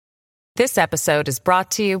This episode is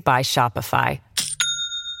brought to you by Shopify.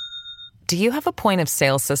 Do you have a point of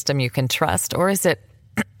sale system you can trust, or is it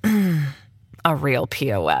a real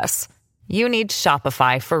POS? You need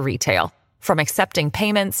Shopify for retail. From accepting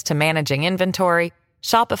payments to managing inventory,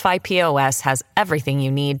 Shopify POS has everything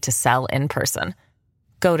you need to sell in person.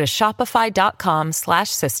 Go to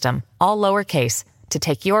shopify.com/system, all lowercase, to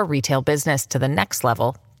take your retail business to the next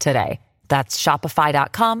level today. That's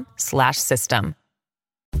shopify.com/system.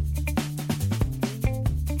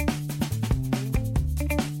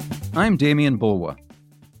 I'm Damian Bulwa.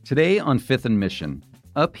 Today on Fifth and Mission,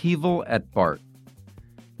 upheaval at BART.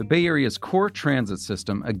 The Bay Area's core transit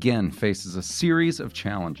system again faces a series of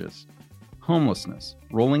challenges. Homelessness,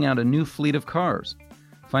 rolling out a new fleet of cars,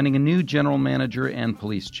 finding a new general manager and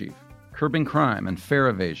police chief, curbing crime and fare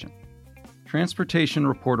evasion. Transportation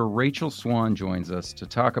reporter Rachel Swan joins us to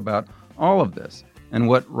talk about all of this and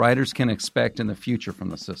what riders can expect in the future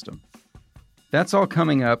from the system. That's all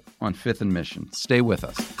coming up on Fifth and Mission. Stay with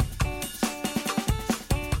us.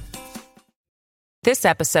 This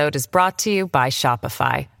episode is brought to you by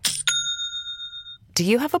Shopify. Do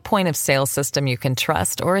you have a point of sale system you can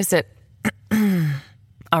trust, or is it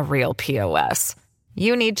a real POS?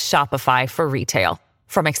 You need Shopify for retail.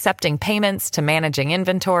 From accepting payments to managing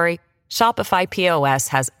inventory, Shopify POS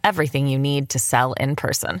has everything you need to sell in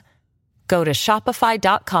person. Go to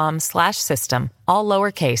shopify.com/system, all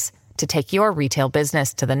lowercase, to take your retail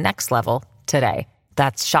business to the next level today.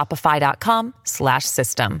 That's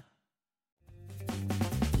shopify.com/system.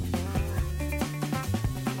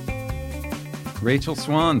 Rachel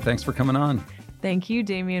Swan, thanks for coming on. Thank you,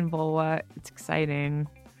 Damian Bulwa. It's exciting.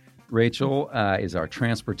 Rachel is our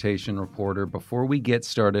transportation reporter. Before we get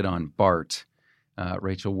started on BART,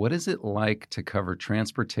 Rachel, what is it like to cover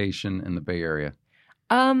transportation in the Bay Area?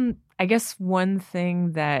 I guess one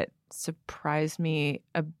thing that surprised me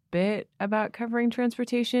a bit about covering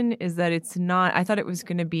transportation is that it's not, I thought it was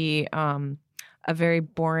going to be a very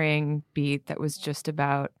boring beat that was just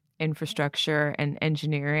about infrastructure and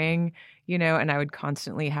engineering, and I would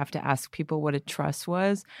constantly have to ask people what a truss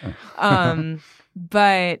was.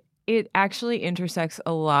 But it actually intersects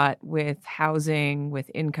a lot with housing, with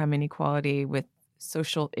income inequality, with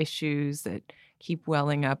social issues that keep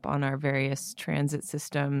welling up on our various transit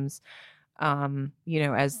systems.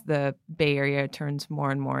 As the Bay Area turns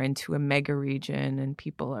more and more into a mega region and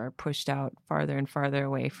people are pushed out farther and farther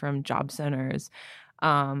away from job centers,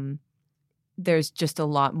 there's just a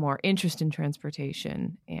lot more interest in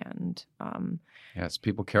transportation. And yes,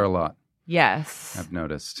 people care a lot. Yes. I've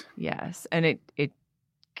noticed. Yes. And it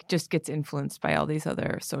just gets influenced by all these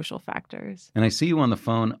other social factors. And I see you on the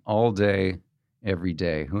phone all day, every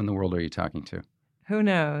day. Who in the world are you talking to? Who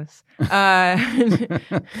knows?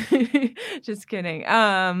 Just kidding.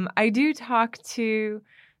 I do talk to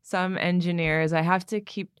some engineers. I have to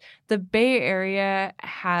keep the Bay Area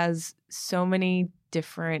has so many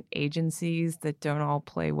different agencies that don't all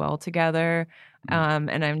play well together.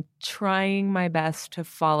 And I'm trying my best to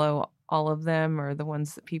follow all of them, or the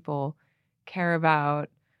ones that people care about.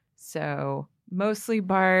 So mostly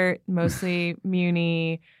BART, mostly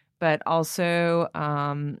Muni, but also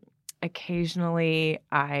occasionally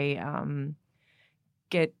I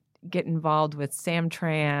get involved with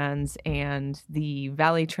Samtrans and the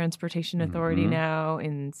Valley Transportation Authority now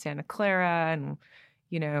in Santa Clara. And,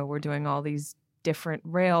 we're doing all these different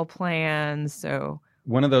rail plans. So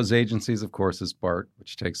one of those agencies, of course, is BART,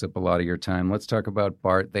 which takes up a lot of your time. Let's talk about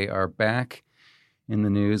BART. They are back in the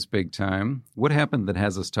news big time. What happened that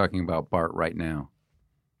has us talking about BART right now?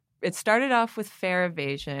 It started off with fare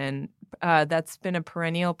evasion. That's been a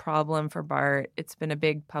perennial problem for BART. It's been a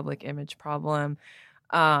big public image problem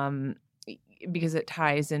because it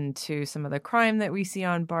ties into some of the crime that we see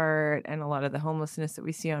on BART and a lot of the homelessness that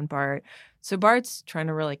we see on BART. So BART's trying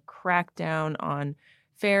to really crack down on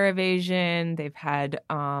fare evasion. They've had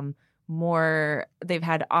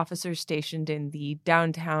officers stationed in the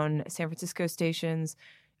downtown San Francisco stations,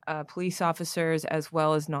 police officers, as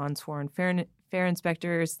well as non-sworn fare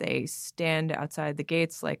inspectors. They stand outside the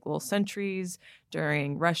gates like little sentries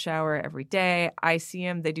during rush hour every day. I see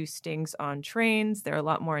them. They do stings on trains. They're a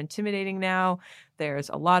lot more intimidating now. There's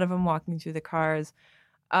a lot of them walking through the cars.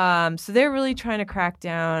 So they're really trying to crack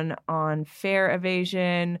down on fare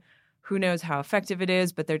evasion. Who knows how effective it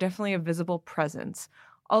is, but they're definitely a visible presence.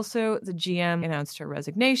 Also, the GM announced her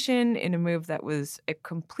resignation in a move that was a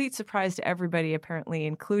complete surprise to everybody, apparently,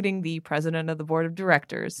 including the president of the board of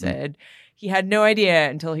directors, said he had no idea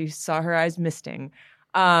until he saw her eyes misting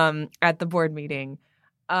at the board meeting.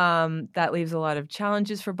 That leaves a lot of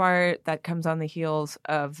challenges for BART. That comes on the heels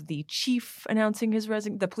of the chief announcing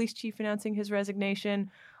the police chief announcing his resignation.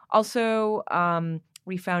 Also,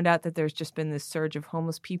 we found out that there's just been this surge of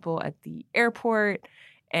homeless people at the airport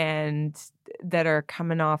and that are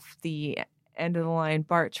coming off the end of the line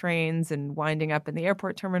BART trains and winding up in the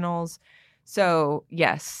airport terminals. So,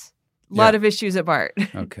 yes, a lot of issues at BART.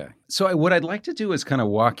 Okay. So what I'd like to do is kind of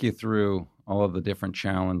walk you through all of the different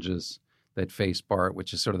challenges that face BART,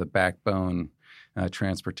 which is sort of the backbone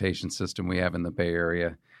transportation system we have in the Bay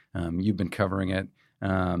Area. You've been covering it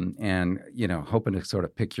and, hoping to sort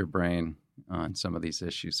of pick your brain on some of these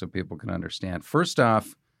issues so people can understand. First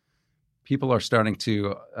off, people are starting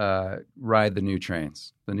to ride the new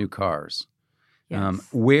trains, the new cars. Yes.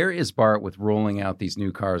 Where is BART with rolling out these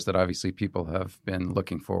new cars that obviously people have been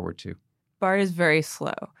looking forward to? BART is very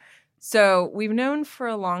slow. So we've known for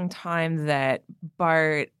a long time that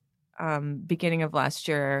BART, beginning of last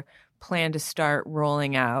year, planned to start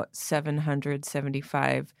rolling out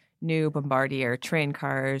 775 new Bombardier train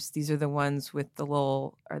cars. These are the ones with the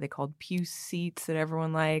little, are they called pew seats that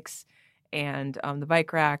everyone likes? And the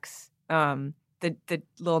bike racks, the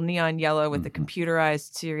little neon yellow with the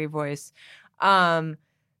computerized Siri voice.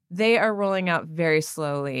 They are rolling out very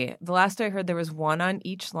slowly. The last I heard, there was one on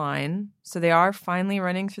each line. So they are finally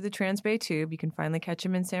running through the Transbay Tube. You can finally catch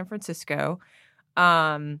them in San Francisco.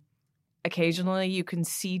 Occasionally, you can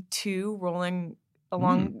see two rolling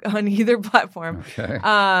along on either platform. Okay.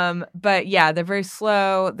 But yeah, they're very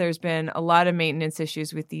slow. There's been a lot of maintenance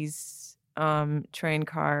issues with these train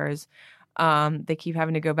cars. They keep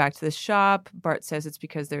having to go back to the shop. BART says it's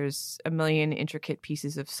because there's a million intricate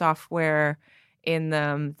pieces of software in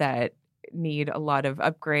them that need a lot of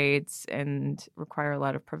upgrades and require a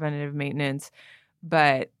lot of preventative maintenance.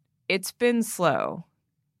 But it's been slow.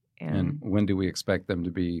 And when do we expect them to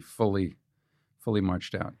be fully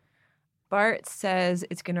marched out? BART says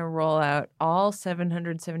it's going to roll out all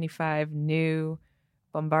 775 new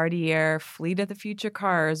Bombardier Fleet of the Future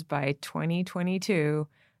cars by 2022.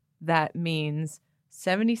 That means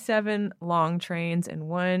 77 long trains and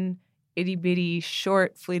one itty-bitty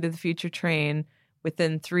short Fleet of the Future train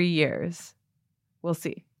within 3 years. We'll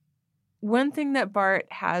see. One thing that BART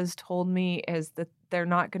has told me is that they're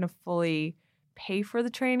not going to fully pay for the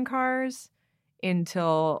train cars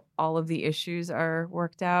until all of the issues are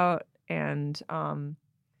worked out. And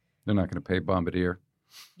they're not going to pay Bombardier?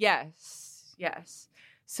 Yes.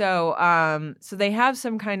 So they have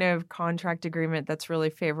some kind of contract agreement that's really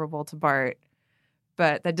favorable to BART,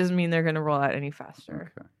 but that doesn't mean they're going to roll out any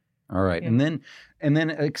faster. Okay. All right. Yeah. And then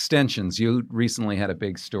extensions. You recently had a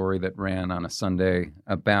big story that ran on a Sunday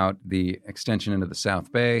about the extension into the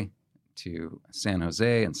South Bay to San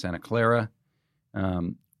Jose and Santa Clara.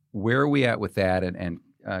 Where are we at with that? And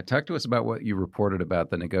talk to us about what you reported about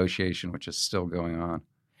the negotiation, which is still going on.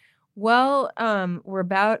 Well, we're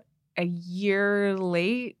about a year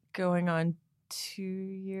late, going on 2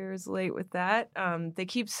 years late with that. They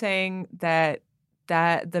keep saying that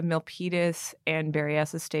the Milpitas and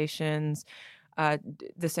Berryessa stations,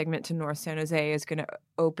 the segment to North San Jose, is going to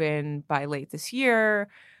open by late this year.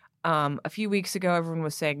 A few weeks ago, everyone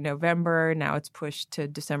was saying November. Now it's pushed to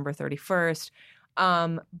December 31st.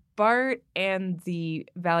 BART and the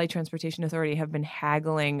Valley Transportation Authority have been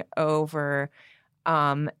haggling over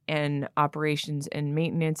an operations and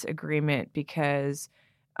maintenance agreement because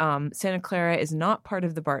Santa Clara is not part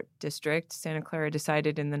of the BART district. Santa Clara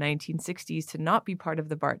decided in the 1960s to not be part of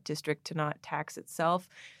the BART district, to not tax itself.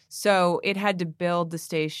 So it had to build the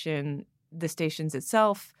stations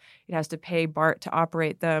itself. It has to pay BART to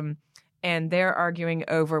operate them. And they're arguing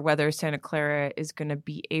over whether Santa Clara is going to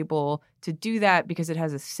be able to do that because it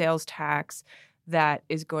has a sales tax that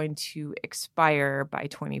is going to expire by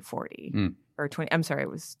 2040. It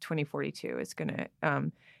was 2042. It's going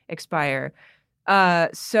to expire.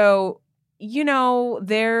 So,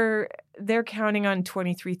 they're counting on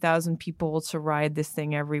 23,000 people to ride this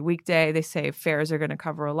thing every weekday. They say fares are going to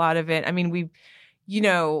cover a lot of it. I mean,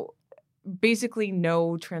 basically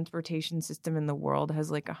no transportation system in the world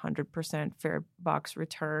has like 100% fare box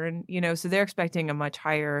return, so they're expecting a much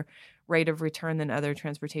higher rate of return than other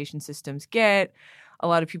transportation systems get. A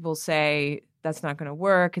lot of people say that's not going to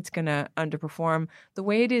work. It's going to underperform. The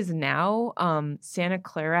way it is now, Santa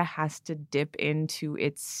Clara has to dip into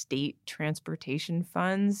its state transportation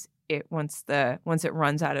funds once it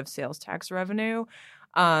runs out of sales tax revenue,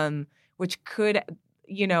 which could,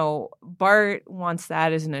 BART wants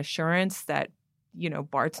that as an assurance that,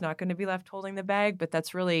 BART's not going to be left holding the bag, but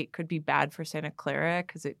that's really could be bad for Santa Clara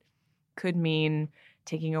because it could mean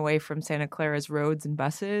taking away from Santa Clara's roads and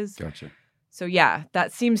buses. Gotcha. So yeah,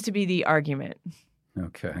 that seems to be the argument.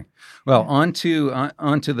 Okay. Well, onto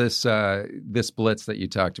this this blitz that you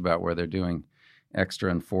talked about where they're doing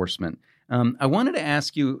extra enforcement. I wanted to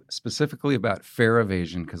ask you specifically about fare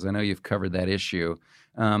evasion because I know you've covered that issue.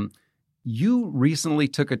 You recently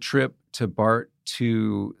took a trip to BART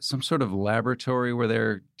to some sort of laboratory where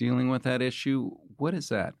they're dealing with that issue. What is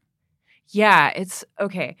that? Yeah, it's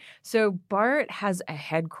okay. So BART has a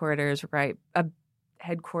headquarter right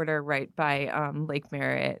by Lake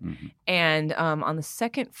Merritt, Mm-hmm. and on the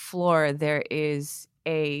second floor there is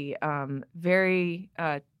a very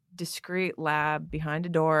discreet lab behind a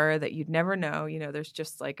door that you'd never know. You know, there's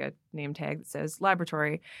just like a name tag that says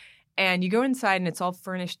laboratory, and you go inside and it's all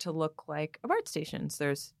furnished to look like a BART station. So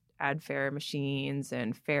there's ad fare machines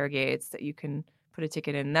and fare gates that you can put a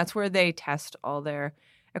ticket in. And that's where they test all their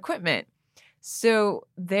equipment. So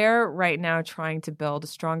they're right now trying to build a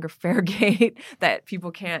stronger fare gate that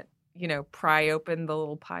people can't, pry open the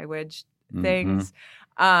little pie wedge things.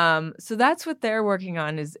 So that's what they're working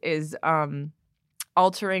on is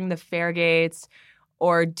altering the fare gates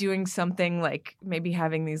or doing something like maybe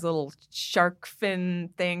having these little shark fin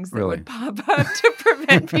things that would pop up to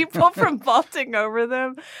prevent people from vaulting over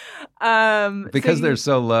them. Because they're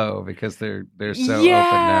so low, because they're so open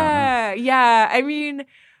now. Huh? Yeah. I mean,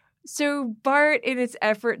 so BART, in its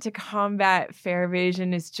effort to combat fare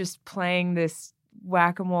evasion, is just playing this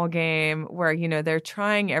whack-a-mole game where, they're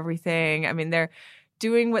trying everything. I mean, they're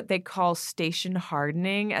doing what they call station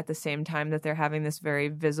hardening at the same time that they're having this very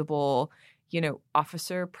visible,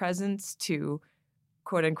 officer presence to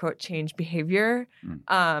quote unquote change behavior.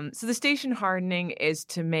 So the station hardening is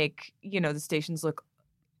to make, the stations look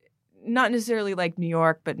not necessarily like New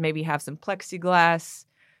York, but maybe have some plexiglass,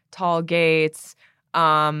 tall gates,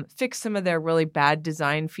 fix some of their really bad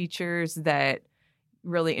design features that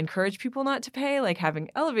really encourage people not to pay, like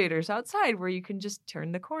having elevators outside where you can just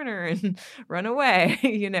turn the corner and run away,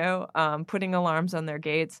 putting alarms on their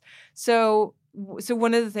gates. So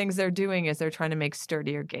one of the things they're doing is they're trying to make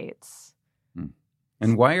sturdier gates.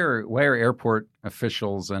 And why are airport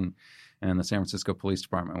officials and the San Francisco Police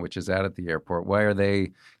Department, which is out at the airport, why are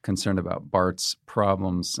they concerned about BART's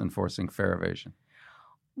problems enforcing fare evasion?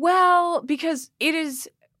 Well, because it is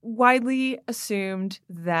widely assumed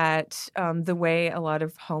that the way a lot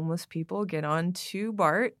of homeless people get onto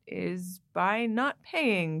BART is by not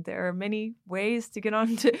paying. There are many ways to get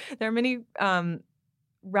onto. There are many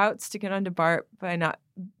routes to get onto BART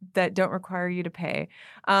that don't require you to pay.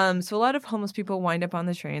 So a lot of homeless people wind up on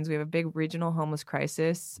the trains. We have a big regional homeless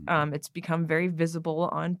crisis. It's become very visible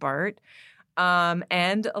on BART.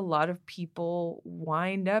 And a lot of people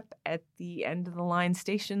wind up at the end of the line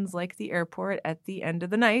stations like the airport at the end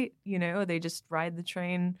of the night. They just ride the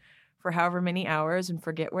train for however many hours and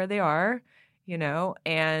forget where they are,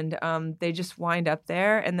 and they just wind up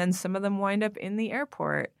there. And then some of them wind up in the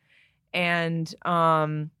airport. And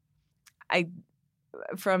from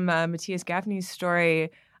Matthias Gaffney's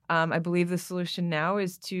story, I believe the solution now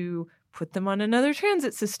is to put them on another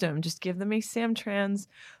transit system. Just give them a Samtrans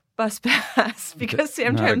bus pass because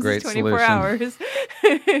Samtrans is 24 hours,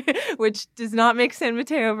 which does not make San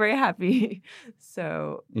Mateo very happy.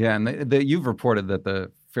 So yeah, and you've reported that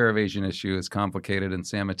the fare evasion issue is complicated in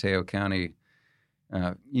San Mateo County,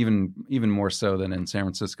 even more so than in San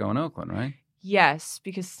Francisco and Oakland, right? Yes,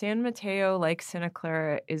 because San Mateo, like Santa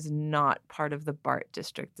Clara, is not part of the BART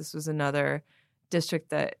district. This was another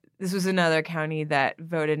county that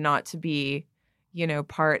voted not to be,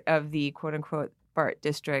 part of the quote unquote BART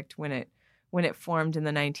district when it formed in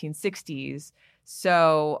the 1960s.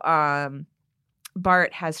 So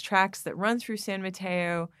BART has tracks that run through San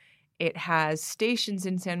Mateo. It has stations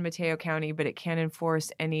in San Mateo County, but it can't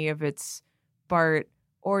enforce any of its BART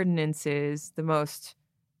ordinances, the most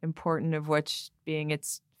important of which being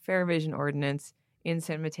its fare evasion ordinance in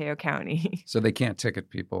San Mateo County. So they can't ticket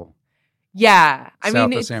people. Yeah.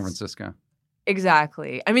 South of San Francisco.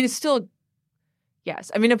 Exactly. I mean, it's still, yes.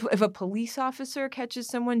 I mean, if a police officer catches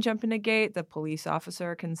someone jumping a gate, the police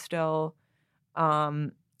officer can still,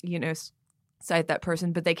 cite that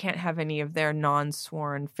person, but they can't have any of their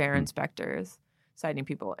non-sworn fare inspectors citing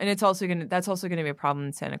people. And that's also going to be a problem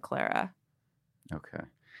in Santa Clara. Okay.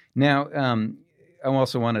 Now, I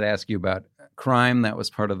also wanted to ask you about crime. That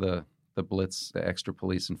was part of the blitz, the extra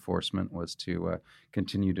police enforcement, was to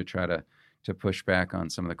continue to try to push back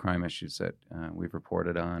on some of the crime issues that we've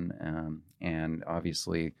reported on. And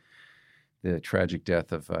obviously, the tragic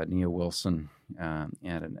death of Nia Wilson at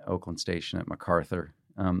an Oakland station at MacArthur.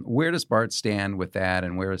 Where does BART stand with that,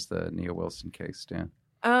 and where does the Nia Wilson case stand?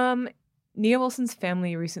 Nia Wilson's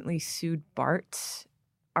family recently sued BART,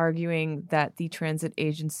 arguing that the transit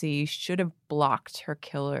agency should have blocked her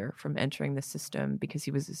killer from entering the system because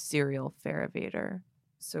he was a serial fare evader.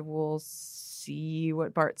 So we'll see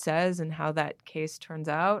what Bart says and how that case turns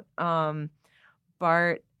out.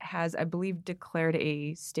 Bart has, I believe, declared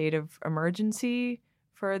a state of emergency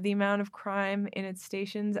for the amount of crime in its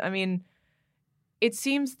stations. I mean, it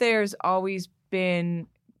seems there's always been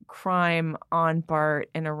crime on Bart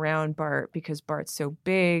and around Bart because Bart's so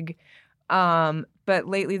big. But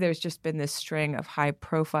lately there's just been this string of high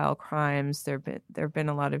profile crimes. There have been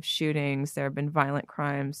a lot of shootings. There have been violent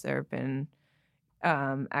crimes. There have been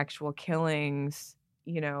actual killings,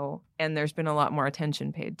 and there's been a lot more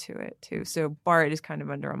attention paid to it too. So Bart is kind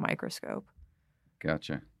of under a microscope.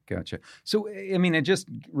 Gotcha. So, I mean, just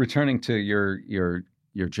returning to your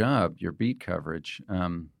job, your beat coverage,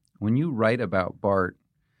 when you write about Bart,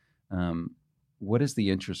 what is the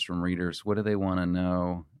interest from readers? What do they want to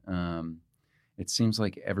know? It seems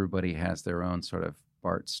like everybody has their own sort of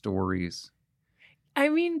Bart stories. I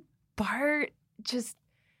mean, Bart just,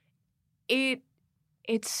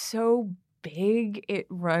 it's so big. It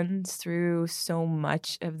runs through so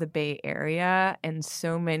much of the Bay Area and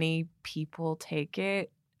so many people take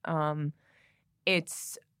it.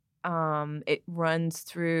 It runs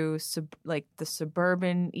through the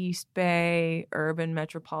suburban East Bay, urban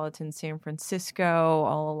metropolitan San Francisco,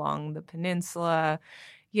 all along the peninsula.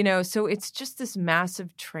 So it's just this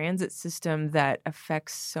massive transit system that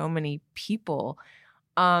affects so many people.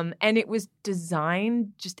 And it was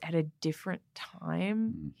designed just at a different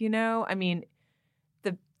time, I mean,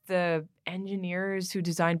 the engineers who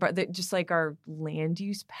designed Bart, just like our land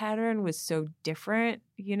use pattern was so different,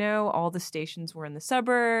 all the stations were in the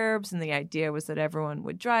suburbs and the idea was that everyone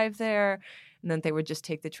would drive there and then they would just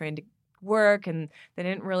take the train to work, and they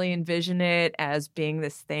didn't really envision it as being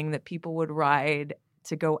this thing that people would ride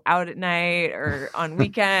to go out at night or on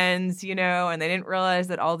weekends, and they didn't realize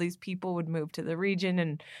that all these people would move to the region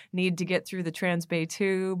and need to get through the Transbay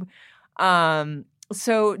Tube.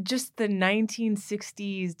 So just the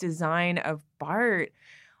 1960s design of Bart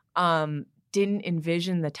didn't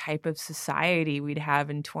envision the type of society we'd have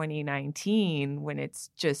in 2019 when it's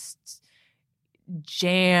just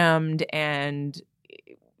jammed and,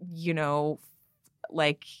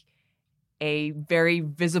 like a very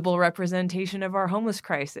visible representation of our homeless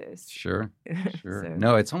crisis. Sure.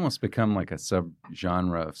 No, it's almost become like a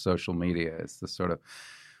subgenre of social media. It's the sort of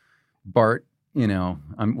Bart,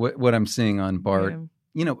 what I'm seeing on Bart.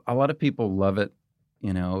 Yeah. A lot of people love it.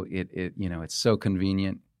 It's so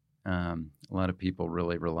convenient. A lot of people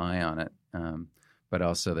really rely on it. But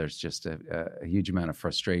also there's just a huge amount of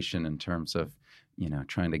frustration in terms of,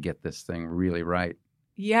 trying to get this thing really right.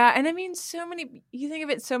 Yeah, and I mean, you think of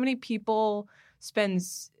it, so many people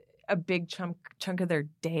spends a big chunk of their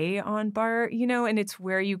day on Bart, and it's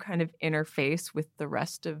where you kind of interface with the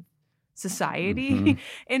rest of society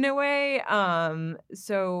in a way.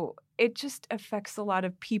 So it just affects a lot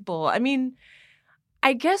of people. I mean,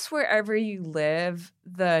 I guess wherever you live,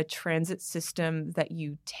 the transit system that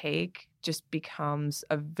you take just becomes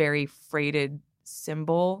a very freighted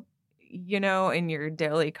symbol, in your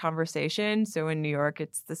daily conversation. So in New York,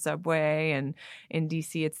 it's the subway, and in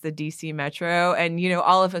DC, it's the DC Metro. And,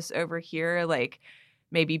 all of us over here, like,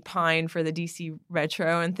 maybe pine for the DC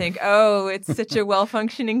Metro and think, oh, it's such a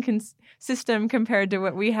well-functioning system compared to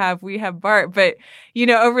what we have. We have Bart. But,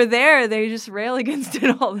 over there, they just rail against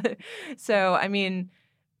it all. So, I mean,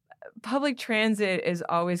 public transit is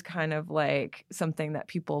always kind of like something that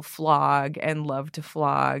people flog and love to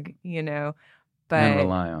flog, but and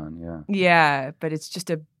rely on, yeah. Yeah, but it's just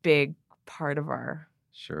a big part of our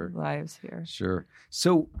lives here. Sure.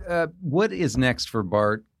 So what is next for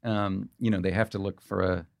Bart? They have to look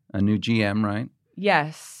for a new GM, right?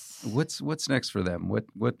 Yes. What's next for them? What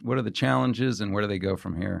are the challenges and where do they go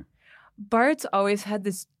from here? Bart's always had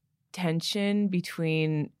this tension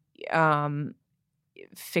between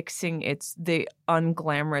fixing the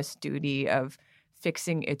unglamorous duty of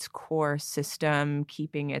fixing its core system,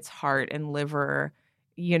 keeping its heart and liver,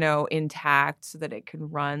 intact so that it can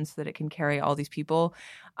run, so that it can carry all these people.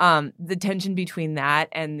 The tension between that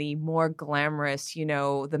and the more glamorous,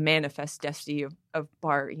 the manifest destiny of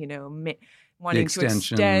Bart, wanting to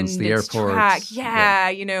extend the its airports. Track.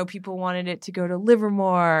 Yeah, people wanted it to go to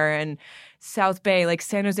Livermore and South Bay. Like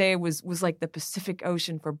San Jose was like the Pacific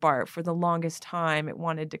Ocean for Bart. For the longest time, it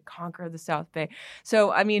wanted to conquer the South Bay.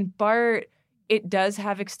 So, I mean, Bart, it does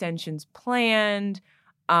have extensions planned.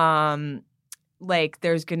 There's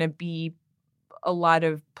going to be a lot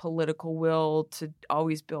of political will to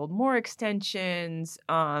always build more extensions,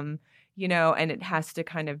 and it has to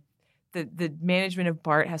kind of, the management of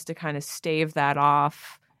Bart has to kind of stave that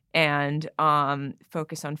off and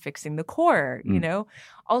focus on fixing the core, you know?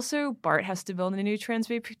 Also, BART has to build a new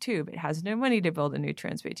Transbay tube. It has no money to build a new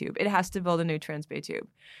Transbay tube. It has to build a new Transbay tube.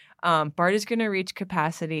 BART is going to reach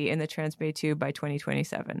capacity in the Transbay tube by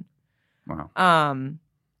 2027. Wow.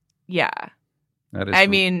 Yeah. That is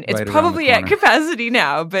it's probably at capacity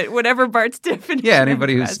now, but whatever BART's definition. Yeah,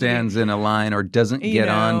 anybody who stands in a line or doesn't get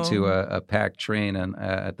onto a packed train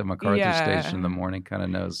at the MacArthur station in the morning kind of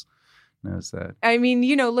knows that. I mean,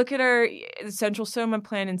 you know, look at our Central Soma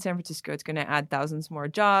plant in San Francisco. It's going to add thousands more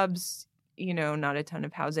jobs, you know, not a ton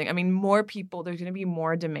of housing. I mean, more people, there's going to be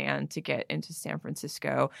more demand to get into San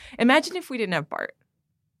Francisco. Imagine if we didn't have BART.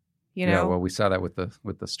 You know? Yeah, well, we saw that with the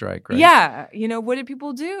strike, right? Yeah. You know, what did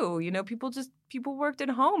people do? You know, people worked at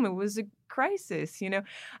home. It was a crisis, you know?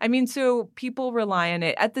 I mean, so people rely on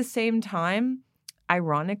it. At the same time,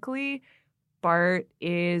 ironically, BART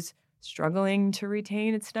is struggling to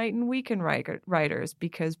retain its night and weekend riders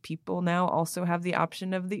because people now also have the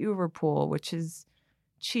option of the Uber pool, which is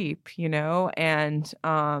cheap, you know? And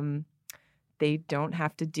they don't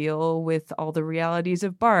have to deal with all the realities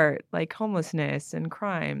of BART, like homelessness and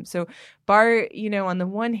crime. So BART, you know, on the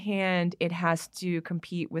one hand, it has to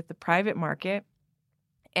compete with the private market,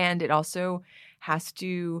 and it also has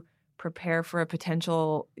to prepare for a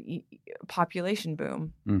potential population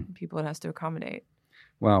boom. People it has to accommodate.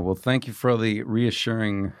 Wow. Well, thank you for the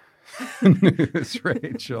reassuring news,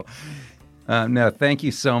 Rachel. No, thank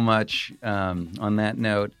you so much. On that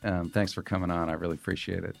note, thanks for coming on. I really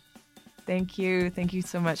appreciate it. Thank you. Thank you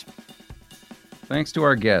so much. Thanks to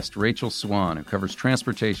our guest, Rachel Swan, who covers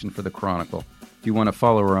transportation for The Chronicle. If you want to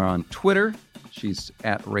follow her on Twitter, she's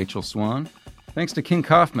at Rachel Swan. Thanks to King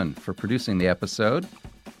Kaufman for producing the episode.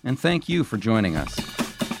 And thank you for joining us.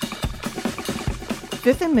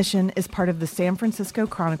 Fifth and Mission is part of the San Francisco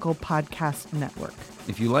Chronicle podcast network.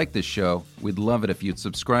 If you like this show, we'd love it if you'd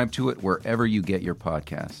subscribe to it wherever you get your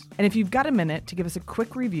podcasts. And if you've got a minute to give us a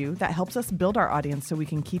quick review, that helps us build our audience so we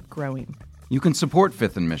can keep growing. You can support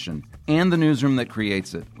Fifth and Mission and the newsroom that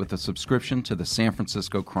creates it with a subscription to the San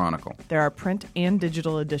Francisco Chronicle. There are print and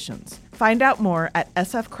digital editions. Find out more at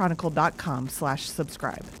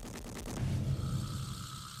sfchronicle.com/subscribe.